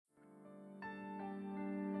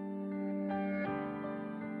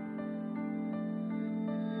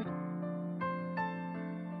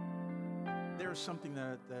there's something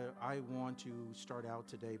that I want to start out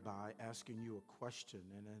today by asking you a question.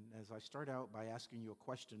 And then as I start out by asking you a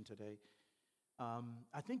question today,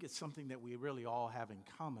 I think it's something that we really all have in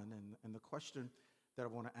common. And the question that I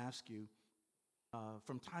want to ask you,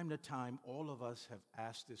 from time to time, all of us have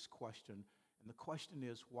asked this question. And the question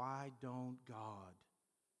is, why don't God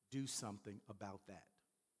do something about that?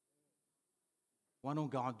 Why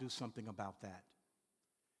don't God do something about that?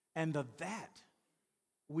 And that,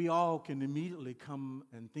 we all can immediately come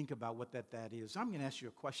and think about what that is. I'm going to ask you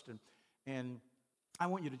a question, and I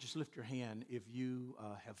want you to just lift your hand if you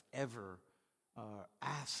have ever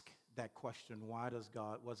asked that question, why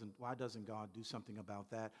doesn't God do something about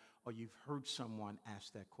that? Or you've heard someone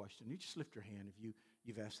ask that question. You just lift your hand if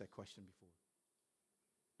you've asked that question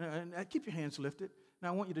before. And keep your hands lifted. Now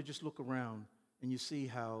I want you to just look around and you see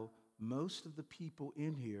how most of the people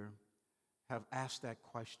in here have asked that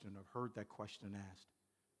question or heard that question asked.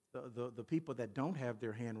 The people that don't have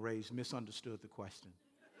their hand raised misunderstood the question.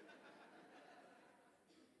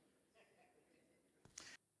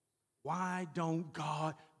 Why don't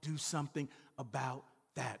God do something about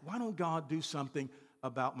that? Why don't God do something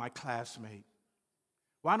about my classmate?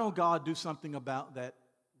 Why don't God do something about that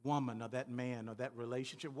woman or that man or that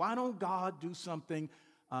relationship? Why don't God do something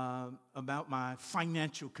about my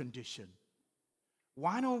financial condition?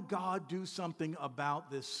 Why don't God do something about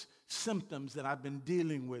this symptoms that I've been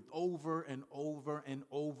dealing with over and over and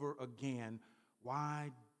over again?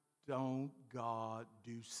 Why don't God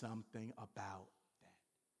do something about that?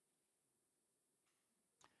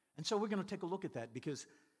 And so we're going to take a look at that because,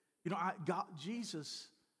 Jesus,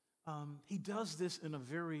 he does this in a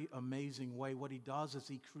very amazing way. What he does is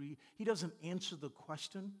he doesn't answer the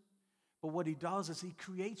question, but what he does is he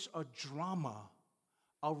creates a drama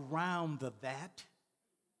around that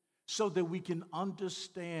so that we can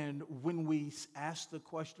understand when we ask the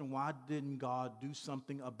question, why didn't God do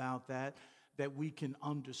something about that, that we can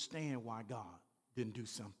understand why God didn't do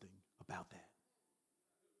something about that.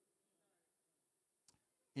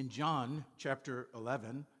 In John chapter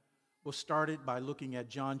 11, we'll start it by looking at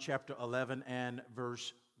John chapter 11 and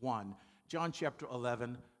verse 1. John chapter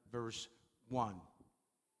 11, verse 1.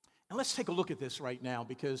 And let's take a look at this right now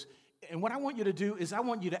and what I want you to do is I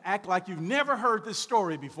want you to act like you've never heard this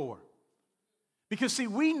story before. Because, see,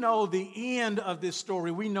 we know the end of this story.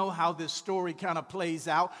 We know how this story kind of plays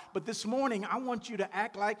out. But this morning, I want you to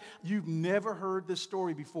act like you've never heard this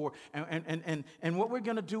story before. And what we're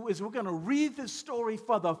going to do is we're going to read this story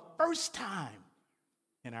for the first time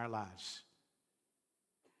in our lives.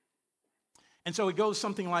 And so it goes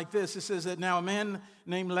something like this. It says that now a man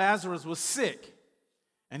named Lazarus was sick.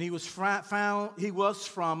 And he was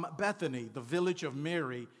from Bethany, the village of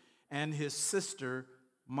Mary, and his sister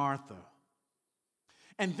Martha.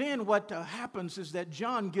 And then what happens is that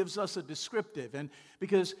John gives us a descriptive, and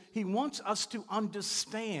because he wants us to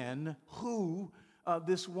understand who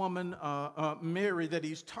this woman, Mary, that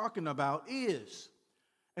he's talking about is.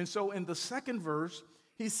 And so in the second verse,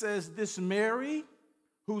 he says, this Mary,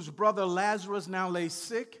 whose brother Lazarus now lay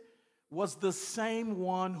sick, was the same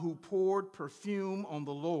one who poured perfume on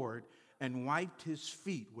the Lord and wiped his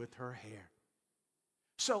feet with her hair.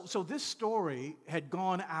 So this story had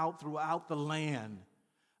gone out throughout the land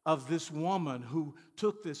of this woman who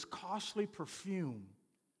took this costly perfume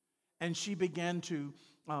and she began to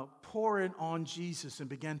pour it on Jesus and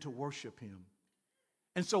began to worship him.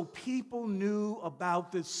 And so people knew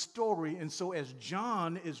about this story. And so as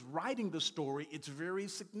John is writing the story, it's very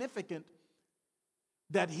significant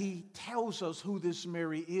that he tells us who this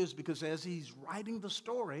Mary is, because as he's writing the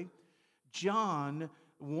story, John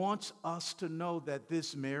wants us to know that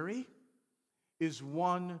this Mary is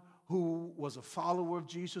one who was a follower of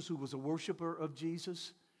Jesus, who was a worshiper of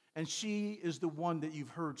Jesus, and she is the one that you've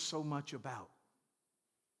heard so much about.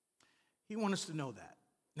 He wants us to know that.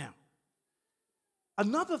 Now,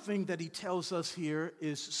 another thing that he tells us here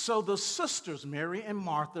is, so the sisters, Mary and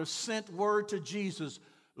Martha, sent word to Jesus,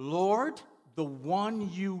 Lord, the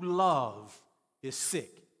one you love is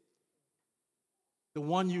sick. The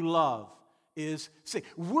one you love is sick.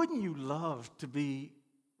 Wouldn't you love to be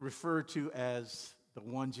referred to as the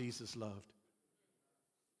one Jesus loved?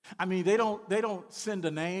 I mean, they don't send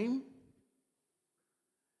a name.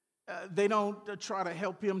 They don't try to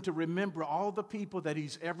help him to remember all the people that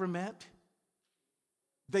he's ever met.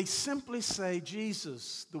 They simply say,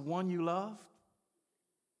 Jesus, the one you love,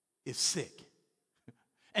 is sick.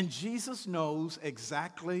 And Jesus knows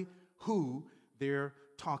exactly who they're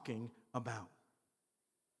talking about.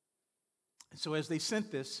 And so as they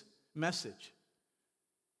sent this message,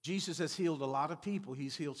 Jesus has healed a lot of people.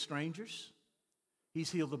 He's healed strangers. He's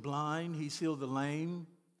healed the blind. He's healed the lame.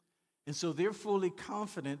 And so they're fully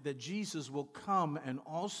confident that Jesus will come, and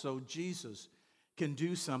also Jesus can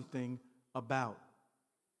do something about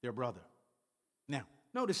their brother. Now,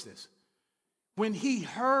 notice this. When he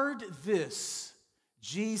heard this,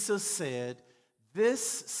 Jesus said, "This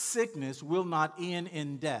sickness will not end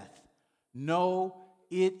in death. No,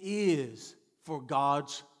 it is for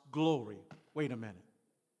God's glory." Wait a minute.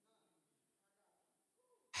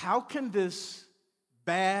 How can this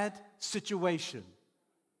bad situation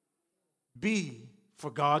be for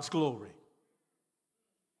God's glory?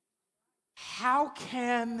 How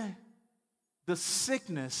can the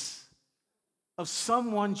sickness of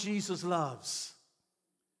someone Jesus loves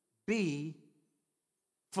be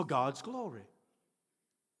for God's glory?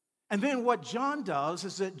 And then what John does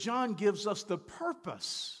is that John gives us the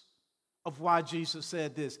purpose of why Jesus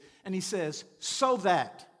said this. And he says, so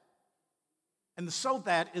that. And the "so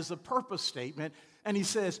that" is a purpose statement. And he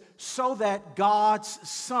says, so that God's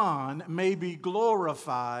Son may be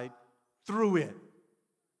glorified through it.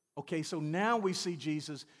 Okay, so now we see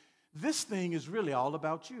Jesus. This thing is really all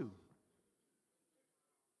about you.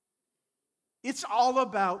 It's all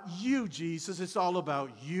about you, Jesus. It's all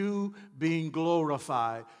about you being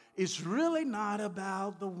glorified. It's really not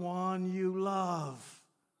about the one you love.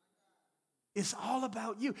 It's all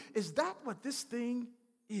about you. Is that what this thing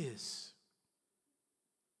is?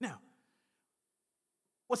 Now,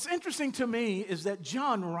 what's interesting to me is that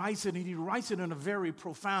John writes it, and he writes it in a very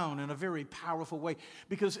profound and a very powerful way,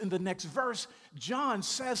 because in the next verse, John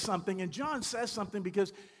says something, and John says something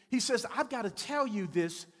because he says, I've got to tell you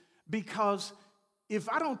this, because if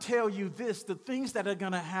I don't tell you this, the things that are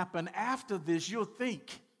going to happen after this, you'll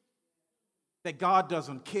think that God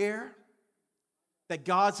doesn't care, that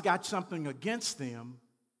God's got something against them.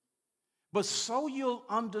 But so you'll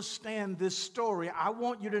understand this story, I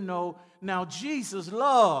want you to know, now Jesus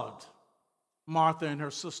loved Martha and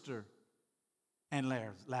her sister and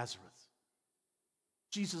Lazarus.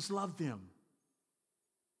 Jesus loved them.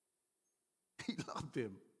 He loved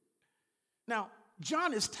them. Now,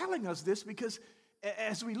 John is telling us this because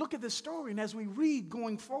as we look at this story and as we read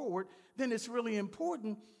going forward, then it's really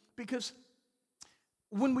important, because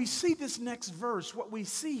when we see this next verse, what we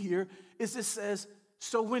see here is it says,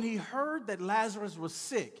 so when he heard that Lazarus was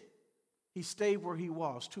sick, he stayed where he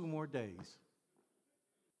was 2 more days.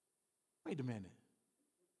 Wait a minute.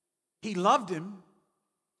 He loved him,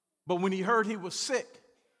 but when he heard he was sick,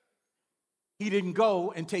 he didn't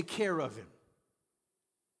go and take care of him.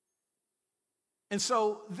 And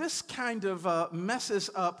so this kind of messes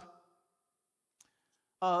up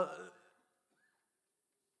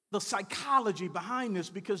the psychology behind this,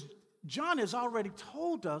 because John has already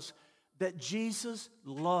told us that Jesus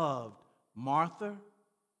loved Martha,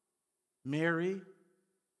 Mary,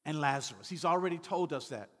 and Lazarus. He's already told us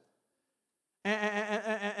that.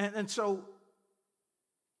 And so,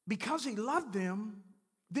 because he loved them,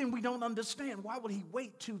 then we don't understand, why would he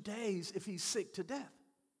wait 2 days if he's sick to death?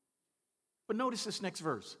 But notice this next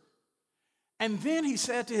verse. And then he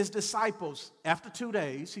said to his disciples, after 2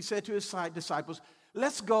 days, he said to his disciples,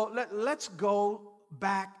 let's go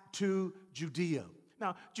back to Judea.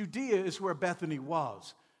 Now, Judea is where Bethany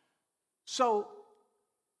was. So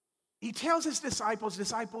he tells his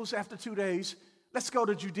disciples, after 2 days, let's go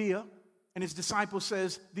to Judea. And his disciple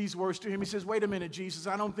says these words to him. He says, wait a minute, Jesus,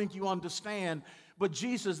 I don't think you understand. But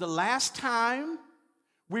Jesus, the last time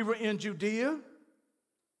we were in Judea,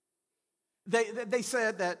 they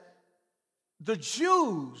said that the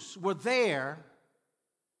Jews were there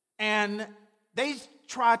and they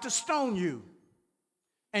tried to stone you.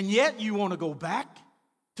 And yet you want to go back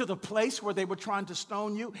to the place where they were trying to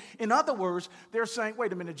stone you? In other words, they're saying,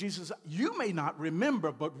 wait a minute, Jesus, you may not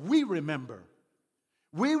remember, but we remember.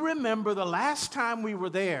 We remember the last time we were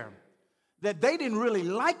there, that they didn't really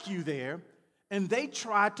like you there, and they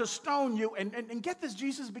tried to stone you. And get this,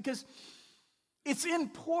 Jesus, because it's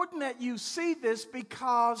important that you see this,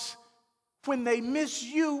 because when they miss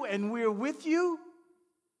you and we're with you,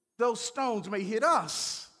 those stones may hit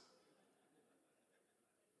us.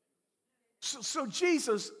 So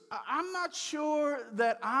Jesus, I'm not sure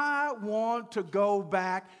that I want to go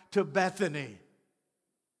back to Bethany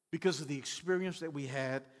because of the experience that we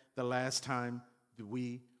had the last time that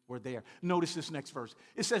we were there. Notice this next verse.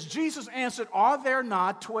 It says, Jesus answered, are there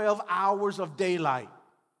not 12 hours of daylight?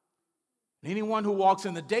 Anyone who walks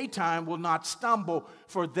in the daytime will not stumble,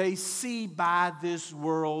 for they see by this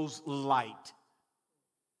world's light.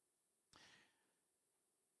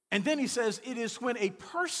 And then he says, it is when a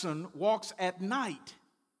person walks at night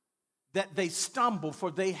that they stumble,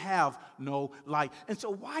 for they have no light. And so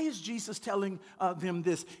why is Jesus telling them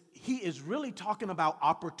this? He is really talking about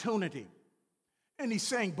opportunity. And he's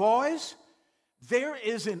saying, boys, there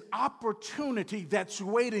is an opportunity that's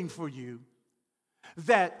waiting for you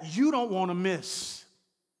that you don't want to miss.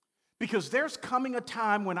 Because there's coming a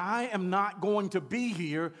time when I am not going to be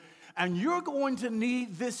here, and you're going to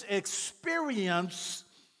need this experience,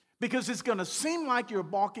 because it's going to seem like you're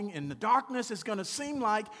walking in the darkness. It's going to seem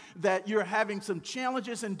like that you're having some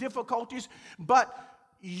challenges and difficulties, but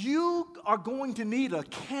you are going to need a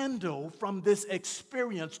candle from this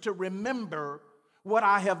experience to remember what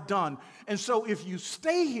I have done. And so if you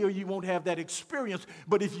stay here, you won't have that experience.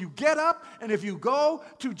 But if you get up and if you go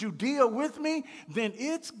to Judea with me, then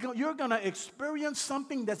you're going to experience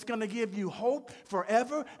something that's going to give you hope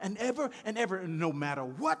forever and ever and ever. And no matter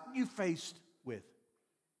what you faced with,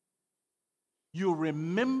 you'll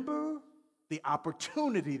remember the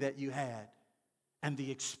opportunity that you had and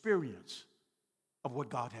the experience of what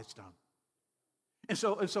God has done. And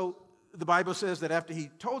so the Bible says that after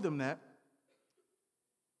he told them that,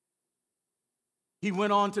 he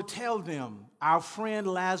went on to tell them, our friend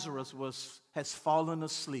Lazarus has fallen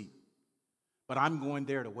asleep, but I'm going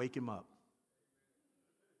there to wake him up.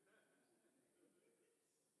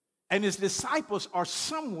 And his disciples are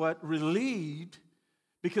somewhat relieved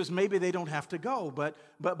because maybe they don't have to go.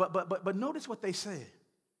 But notice what they said.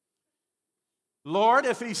 Lord,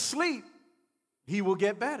 if he's asleep, he will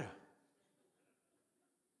get better.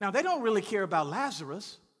 Now, they don't really care about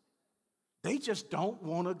Lazarus. They just don't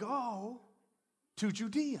want to go to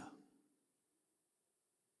Judea.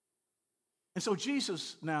 And so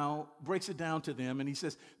Jesus now breaks it down to them, and he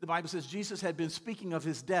says, the Bible says Jesus had been speaking of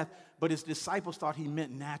his death, but his disciples thought he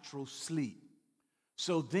meant natural sleep.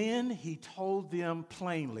 So then he told them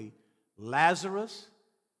plainly, Lazarus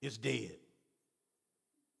is dead.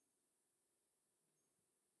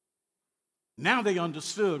 Now they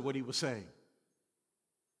understood what he was saying.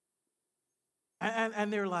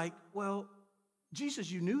 And they're like, well,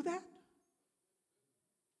 Jesus, you knew that?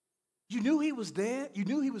 You knew he was dead? You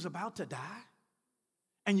knew he was about to die?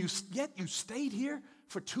 And yet you stayed here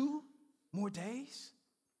for 2 more days?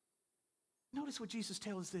 Notice what Jesus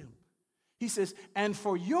tells them. He says, and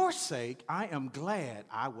for your sake, I am glad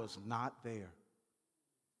I was not there.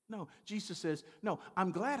 No, Jesus says, no,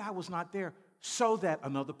 I'm glad I was not there so that,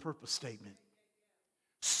 another purpose statement,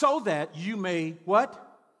 so that you may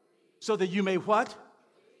what? So that you may what?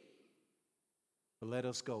 But let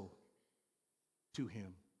us go to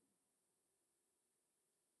him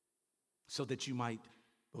so that you might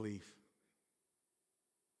believe.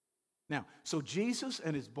 Now, so Jesus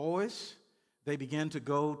and his boys, they began to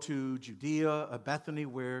go to Judea, Bethany,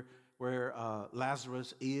 where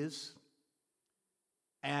Lazarus is.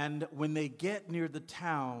 And when they get near the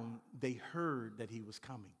town, they heard that he was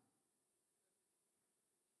coming.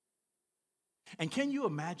 And can you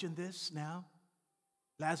imagine this now?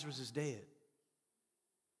 Lazarus is dead.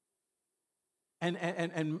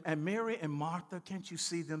 And Mary and Martha, can't you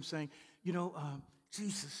see them saying,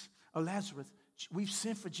 Jesus, or Lazarus, we've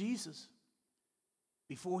sent for Jesus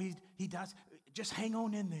before he dies. Just hang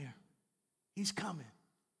on in there. He's coming.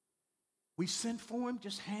 We sent for him.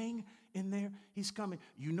 Just hang in there. He's coming.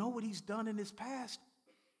 You know what he's done in his past.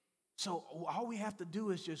 So all we have to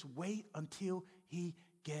do is just wait until he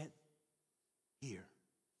gets here.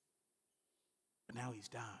 But now he's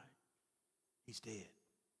died. He's dead.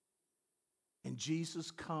 And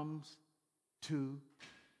Jesus comes to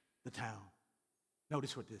the town.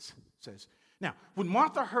 Notice what this says. Now, when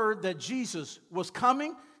Martha heard that Jesus was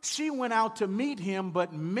coming, she went out to meet him,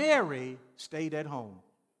 but Mary stayed at home.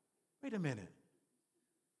 Wait a minute.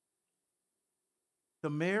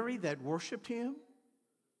 The Mary that worshiped him?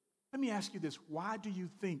 Let me ask you this. Why do you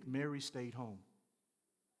think Mary stayed home?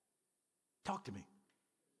 Talk to me.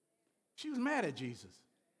 She was mad at Jesus.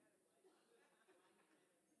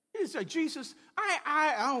 He said, Jesus,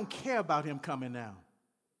 I don't care about him coming now.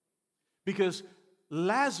 Because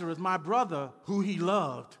Lazarus, my brother, who he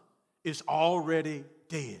loved, is already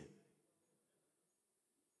dead.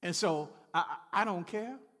 And so I don't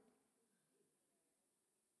care.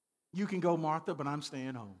 You can go, Martha, but I'm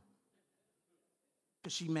staying home.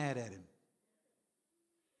 Because she's mad at him.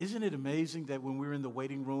 Isn't it amazing that when we're in the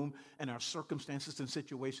waiting room and our circumstances and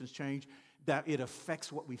situations change, that it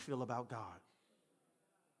affects what we feel about God?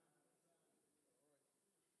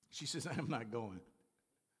 She says, I'm not going.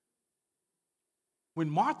 When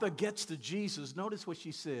Martha gets to Jesus, notice what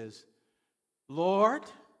she says. Lord,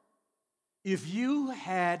 if you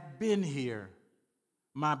had been here,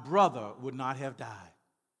 my brother would not have died.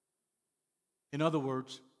 In other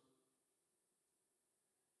words,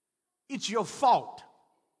 it's your fault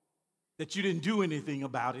that you didn't do anything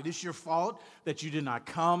about it. It's your fault that you did not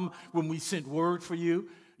come when we sent word for you.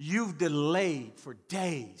 You've delayed for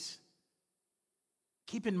days.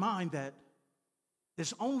 Keep in mind that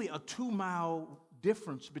there's only a 2-mile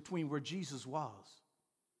difference between where Jesus was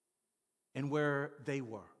and where they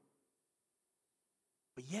were.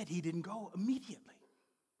 But yet he didn't go immediately.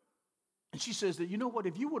 And she says that, you know what,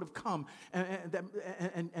 if you would have come and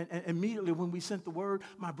immediately when we sent the word,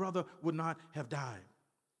 my brother would not have died.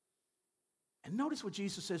 And notice what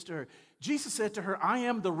Jesus says to her. Jesus said to her, I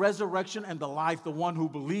am the resurrection and the life. The one who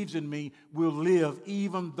believes in me will live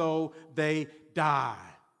even though they die.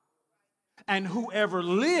 And whoever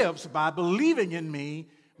lives by believing in me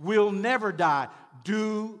will never die.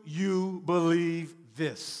 Do you believe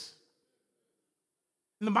this?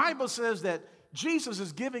 And the Bible says that Jesus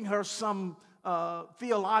is giving her some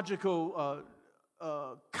theological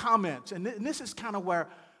comments. And this is kind of where,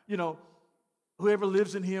 whoever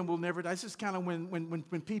lives in him will never die. This is kind of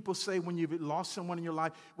when people say when you've lost someone in your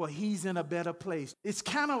life, well, he's in a better place. It's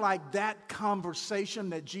kind of like that conversation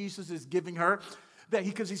that Jesus is giving her.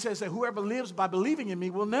 Because he says that whoever lives by believing in me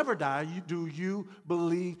will never die. Do you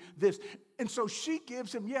believe this? And so she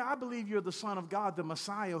gives him, I believe you're the Son of God, the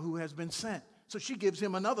Messiah who has been sent. So she gives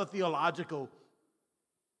him another theological,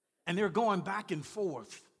 and they're going back and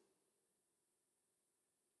forth.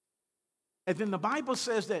 And then the Bible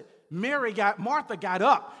says that Martha got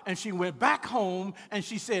up and she went back home and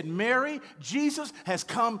she said, Mary, Jesus has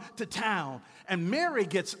come to town. And Mary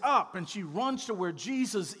gets up and she runs to where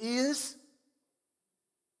Jesus is.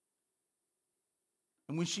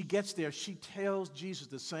 And when she gets there, she tells Jesus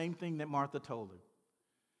the same thing that Martha told her.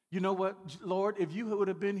 You know what, Lord, if you would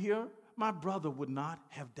have been here, my brother would not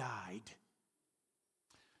have died.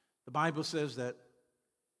 The Bible says that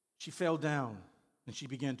she fell down and she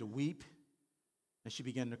began to weep and she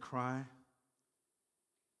began to cry.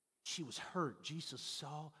 She was hurt. Jesus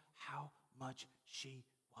saw how much she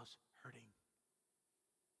was hurting.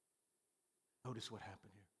 Notice what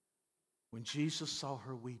happened here. When Jesus saw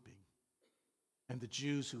her weeping, and the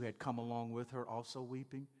Jews who had come along with her also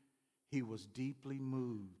weeping, he was deeply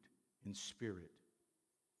moved in spirit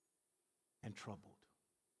and troubled.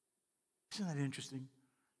 Isn't that interesting?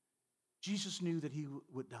 Jesus knew that he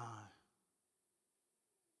would die.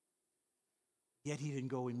 Yet he didn't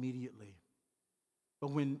go immediately.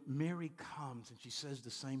 But when Mary comes and she says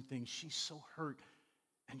the same thing, she's so hurt.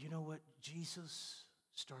 And you know what? Jesus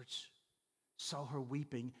saw her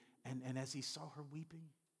weeping. And as he saw her weeping,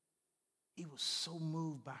 he was so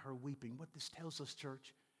moved by her weeping. What this tells us,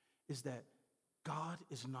 church, is that God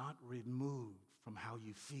is not removed from how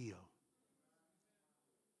you feel.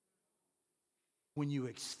 When you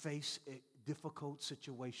face difficult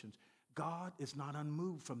situations, God is not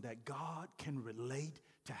unmoved from that. God can relate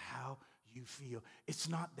to how you feel. It's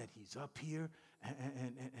not that he's up here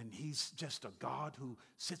and he's just a God who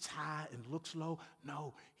sits high and looks low.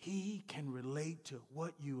 No, he can relate to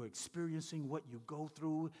what you're experiencing, what you go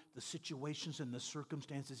through, the situations and the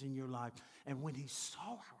circumstances in your life. And when he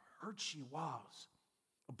saw how hurt she was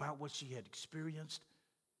about what she had experienced,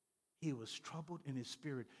 he was troubled in his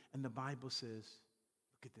spirit. And the Bible says,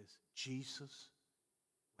 look at this, Jesus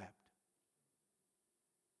wept.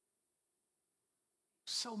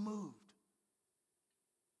 So moved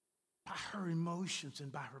by her emotions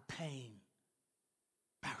and by her pain,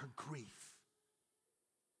 by her grief.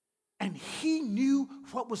 And he knew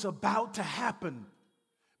what was about to happen.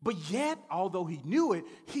 But yet, although he knew it,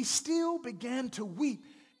 he still began to weep.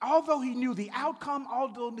 Although he knew the outcome,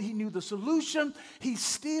 although he knew the solution, he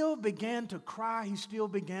still began to cry. He still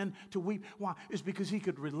began to weep. Why? It's because he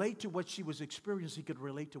could relate to what she was experiencing. He could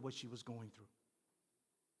relate to what she was going through.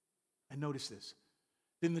 And notice this.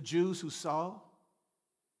 Then the Jews who saw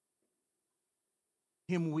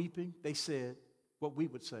him weeping, they said what we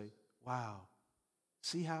would say, wow,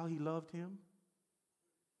 see how he loved him?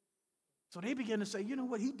 So they began to say, you know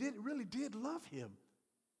what, he really did love him.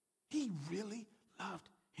 He really loved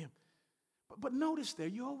him. But notice there,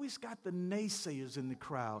 you always got the naysayers in the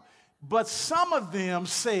crowd. But some of them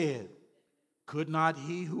said, could not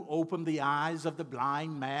he who opened the eyes of the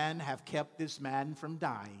blind man have kept this man from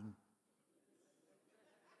dying?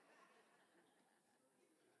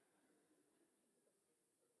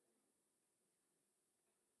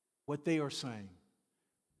 What they're saying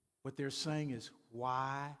is,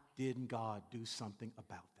 why didn't God do something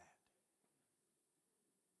about that?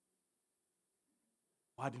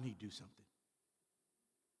 Why didn't he do something?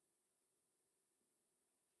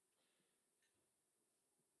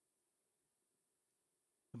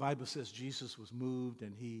 The Bible says Jesus was moved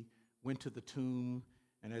and he went to the tomb,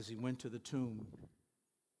 and as he went to the tomb,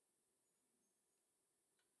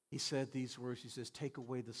 he said these words. He says, take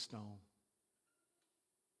away the stone.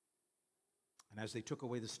 And as they took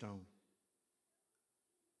away the stone,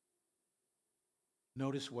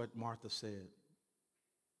 notice what Martha said.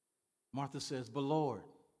 Martha says, "But Lord,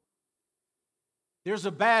 there's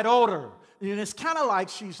a bad odor." And it's kind of like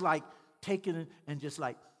she's like taking it and just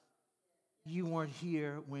like, "You weren't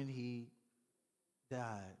here when he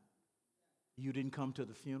died. You didn't come to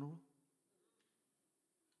the funeral.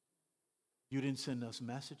 You didn't send us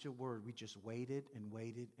message or word. We just waited and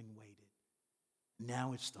waited and waited.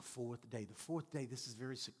 Now it's the fourth day." The fourth day, this is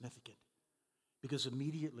very significant because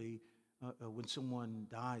immediately when someone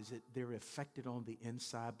dies, they're affected on the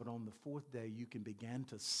inside, but on the fourth day, you can begin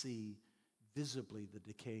to see visibly the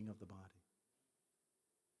decaying of the body,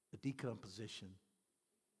 the decomposition.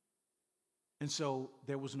 And so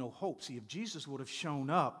there was no hope. See, if Jesus would have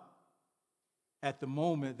shown up at the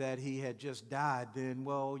moment that he had just died, then,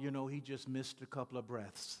 well, he just missed a couple of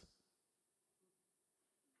breaths.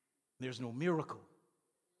 There's no miracle.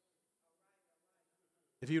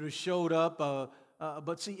 If he would have showed up,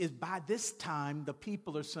 but see, by this time, the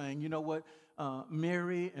people are saying, "You know what,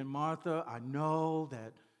 Mary and Martha, I know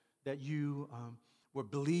that you were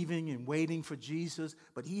believing and waiting for Jesus,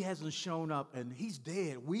 but he hasn't shown up and he's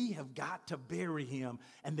dead. We have got to bury him."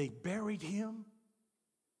 And they buried him.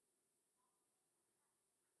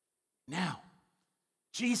 Now,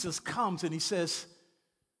 Jesus comes and he says,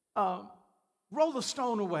 "Roll the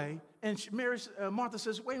stone away." And Martha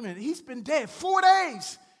says, "Wait a minute, he's been dead 4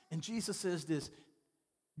 days." And Jesus says this,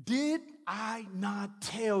 "Did I not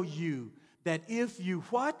tell you that if you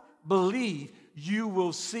what? Believe, you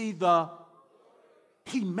will see the..."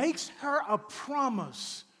 He makes her a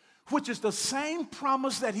promise, which is the same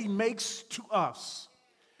promise that he makes to us.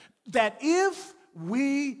 That if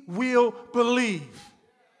we will believe,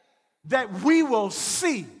 that we will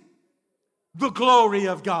see the glory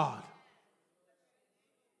of God.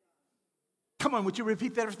 Come on, would you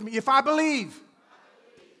repeat that after me? If I believe,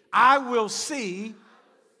 I will see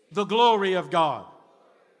the glory of God.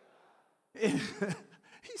 He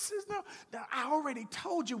says, no, I already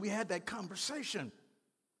told you we had that conversation.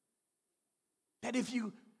 That if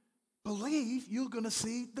you believe, you're going to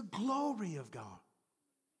see the glory of God.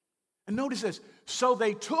 And notice this. So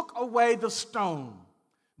they took away the stone.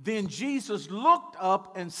 Then Jesus looked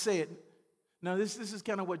up and said, now this is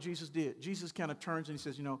kind of what Jesus did. Jesus kind of turns and he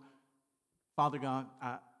says, Father God,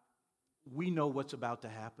 we know what's about to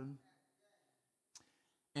happen.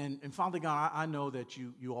 And Father God, I know that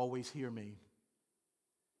you always hear me.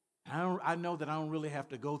 I know that I don't really have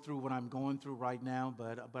to go through what I'm going through right now,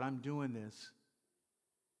 but I'm doing this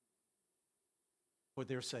for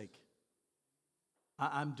their sake.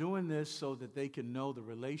 I'm doing this so that they can know the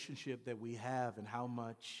relationship that we have and how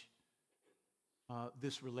much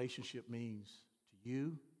this relationship means to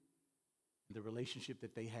you, and the relationship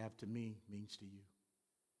that they have to me means to you.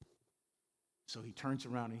 So he turns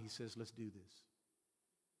around and he says, let's do this.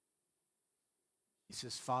 He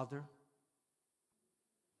says, Father,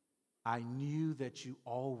 I knew that you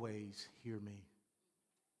always hear me.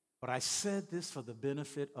 But I said this for the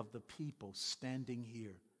benefit of the people standing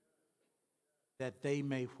here, that they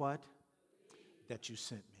may what? That you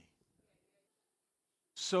sent me.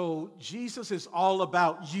 So Jesus is all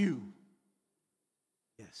about you.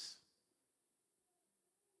 Yes.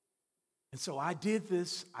 And so I did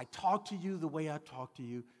this. I talked to you the way I talked to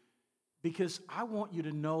you because I want you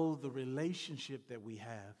to know the relationship that we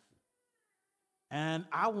have. And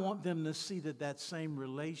I want them to see that same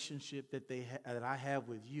relationship that that I have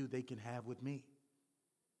with you, they can have with me.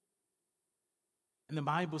 And the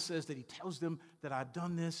Bible says that he tells them that I've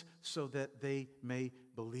done this so that they may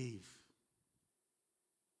believe.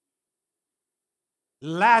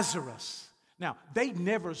 Lazarus. Now, they'd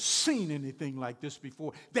never seen anything like this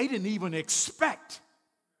before. They didn't even expect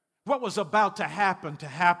what was about to happen.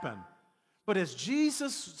 But as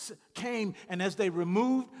Jesus came and as they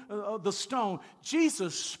removed the stone,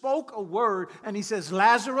 Jesus spoke a word and he says,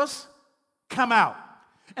 Lazarus, come out.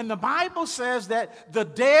 And the Bible says that the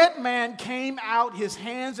dead man came out, his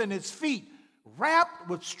hands and his feet wrapped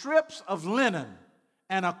with strips of linen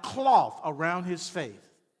and a cloth around his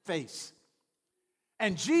face.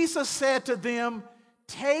 And Jesus said to them,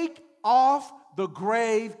 take off the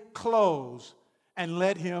grave clothes and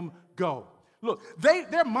let him go. Look,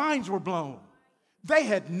 their minds were blown. They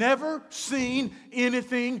had never seen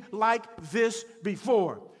anything like this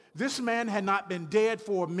before. This man had not been dead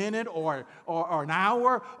for a minute or an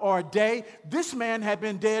hour or a day. This man had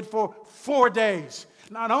been dead for 4 days.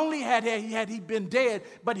 Not only had he been dead,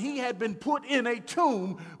 but he had been put in a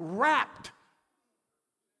tomb wrapped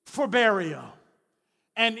for burial.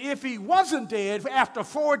 And if he wasn't dead after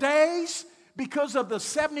 4 days, because of the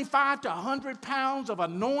 75 to 100 pounds of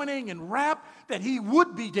anointing and wrap that he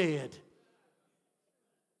would be dead.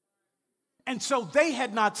 And so they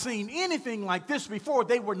had not seen anything like this before.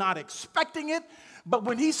 They were not expecting it. But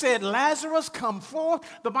when he said, Lazarus, come forth,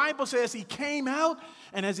 the Bible says he came out.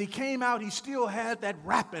 And as he came out, he still had that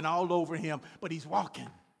wrapping all over him. But he's walking.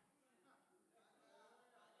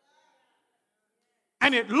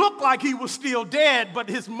 And it looked like he was still dead, but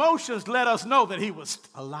his motions let us know that he was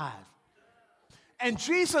alive. And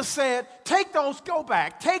Jesus said, go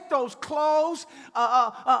back, take those clothes,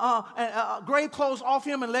 grave clothes off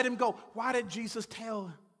him and let him go. Why did Jesus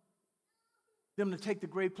tell them to take the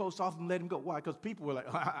grave clothes off and let him go? Why? Because people were like,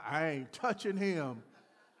 I ain't touching him.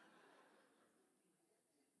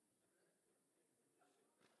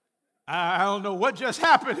 I don't know what just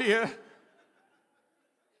happened here.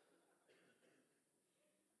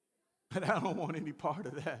 But I don't want any part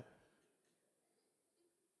of that.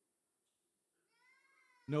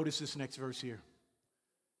 Notice this next verse here.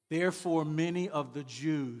 Therefore, many of the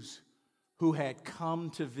Jews who had come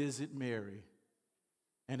to visit Mary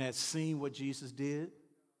and had seen what Jesus did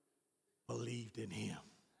believed in him.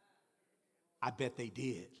 I bet they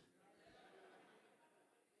did.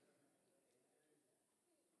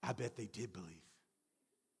 I bet they did believe.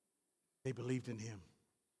 They believed in him.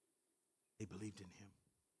 They believed in him.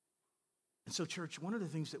 And so, church, one of the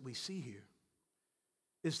things that we see here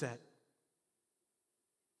is that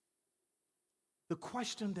the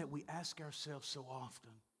question that we ask ourselves so often,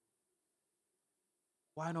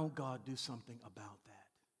 why don't God do something about that?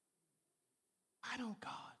 Why don't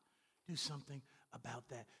God do something about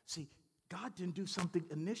that? See, God didn't do something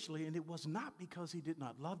initially, and it was not because he did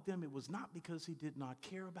not love them. It was not because he did not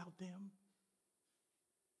care about them.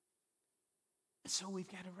 And so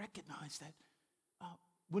we've got to recognize that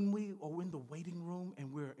when we are in the waiting room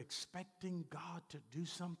and we're expecting God to do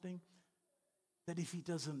something, that if he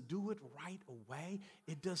doesn't do it right away,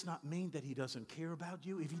 it does not mean that he doesn't care about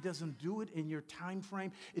you. If he doesn't do it in your time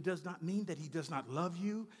frame, it does not mean that he does not love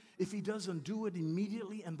you. If he doesn't do it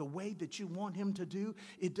immediately and the way that you want him to do,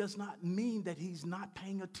 it does not mean that he's not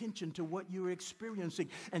paying attention to what you're experiencing.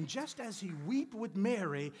 And just as he wept with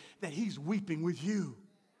Mary, that he's weeping with you.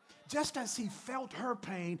 Just as he felt her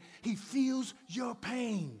pain, he feels your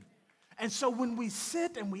pain. And so when we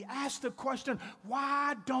sit and we ask the question,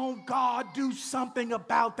 why don't God do something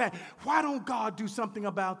about that? Why don't God do something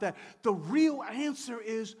about that? The real answer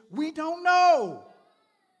is we don't know.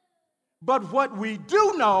 But what we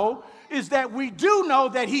do know is that we do know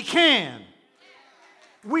that he can.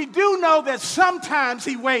 We do know that sometimes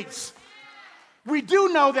he waits. We do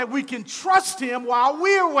know that we can trust him while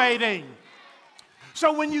we're waiting.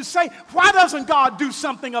 So when you say, why doesn't God do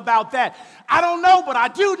something about that? I don't know, but I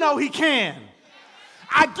do know he can.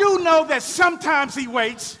 I do know that sometimes he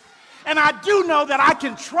waits, and I do know that I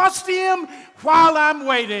can trust him while I'm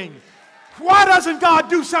waiting. Why doesn't God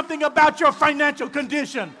do something about your financial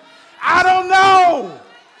condition? I don't know,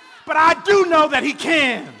 but I do know that he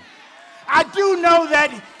can. I do know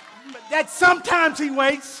that sometimes he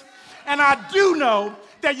waits, and I do know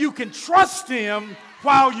that you can trust him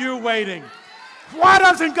while you're waiting. Why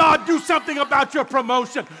doesn't God do something about your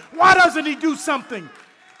promotion? Why doesn't he do something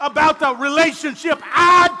about the relationship?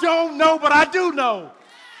 I don't know, but I do know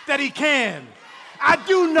that he can. I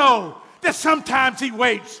do know that sometimes he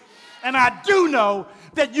waits. And I do know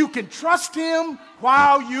that you can trust him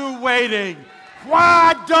while you're waiting.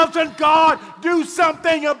 Why doesn't God do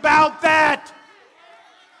something about that?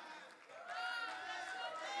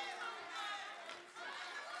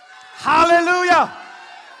 Hallelujah.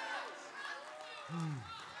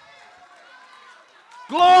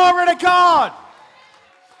 Glory to God.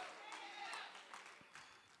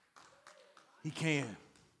 He can.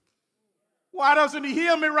 Why doesn't he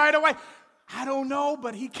heal me right away? I don't know,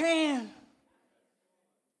 but he can.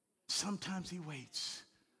 Sometimes he waits.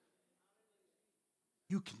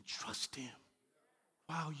 You can trust him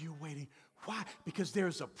while you're waiting. Why? Because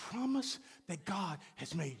there's a promise that God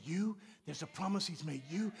has made you. There's a promise he's made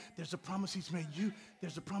you. There's a promise he's made you.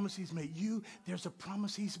 There's a promise he's made you. There's a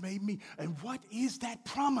promise he's made me. And what is that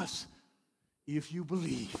promise? If you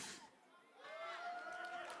believe,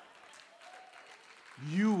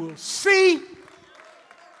 you will see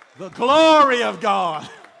the glory of God.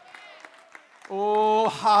 Oh,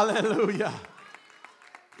 hallelujah.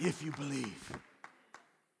 If you believe,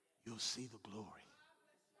 you'll see the glory.